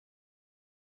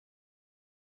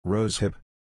Rosehip.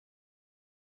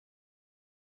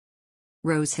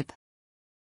 Rosehip.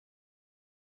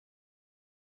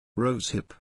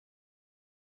 Rosehip.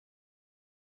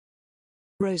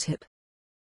 Rosehip.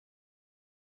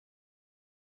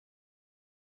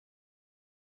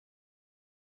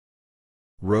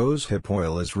 Rosehip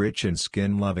oil is rich in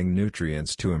skin-loving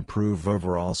nutrients to improve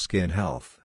overall skin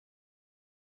health.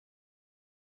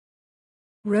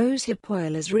 Rosehip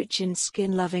oil is rich in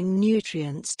skin-loving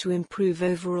nutrients to improve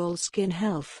overall skin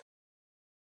health.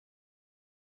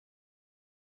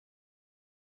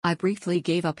 I briefly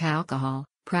gave up alcohol,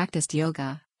 practiced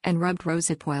yoga, and rubbed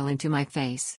rosehip oil into my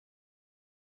face.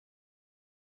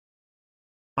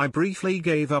 I briefly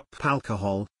gave up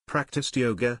alcohol, practiced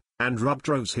yoga, and rubbed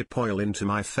rosehip oil into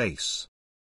my face.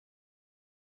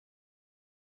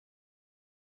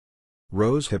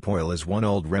 Rosehip oil is one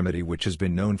old remedy which has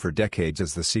been known for decades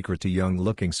as the secret to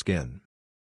young-looking skin.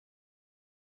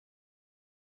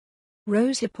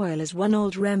 Rosehip oil is one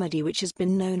old remedy which has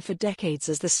been known for decades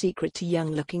as the secret to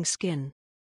young-looking skin.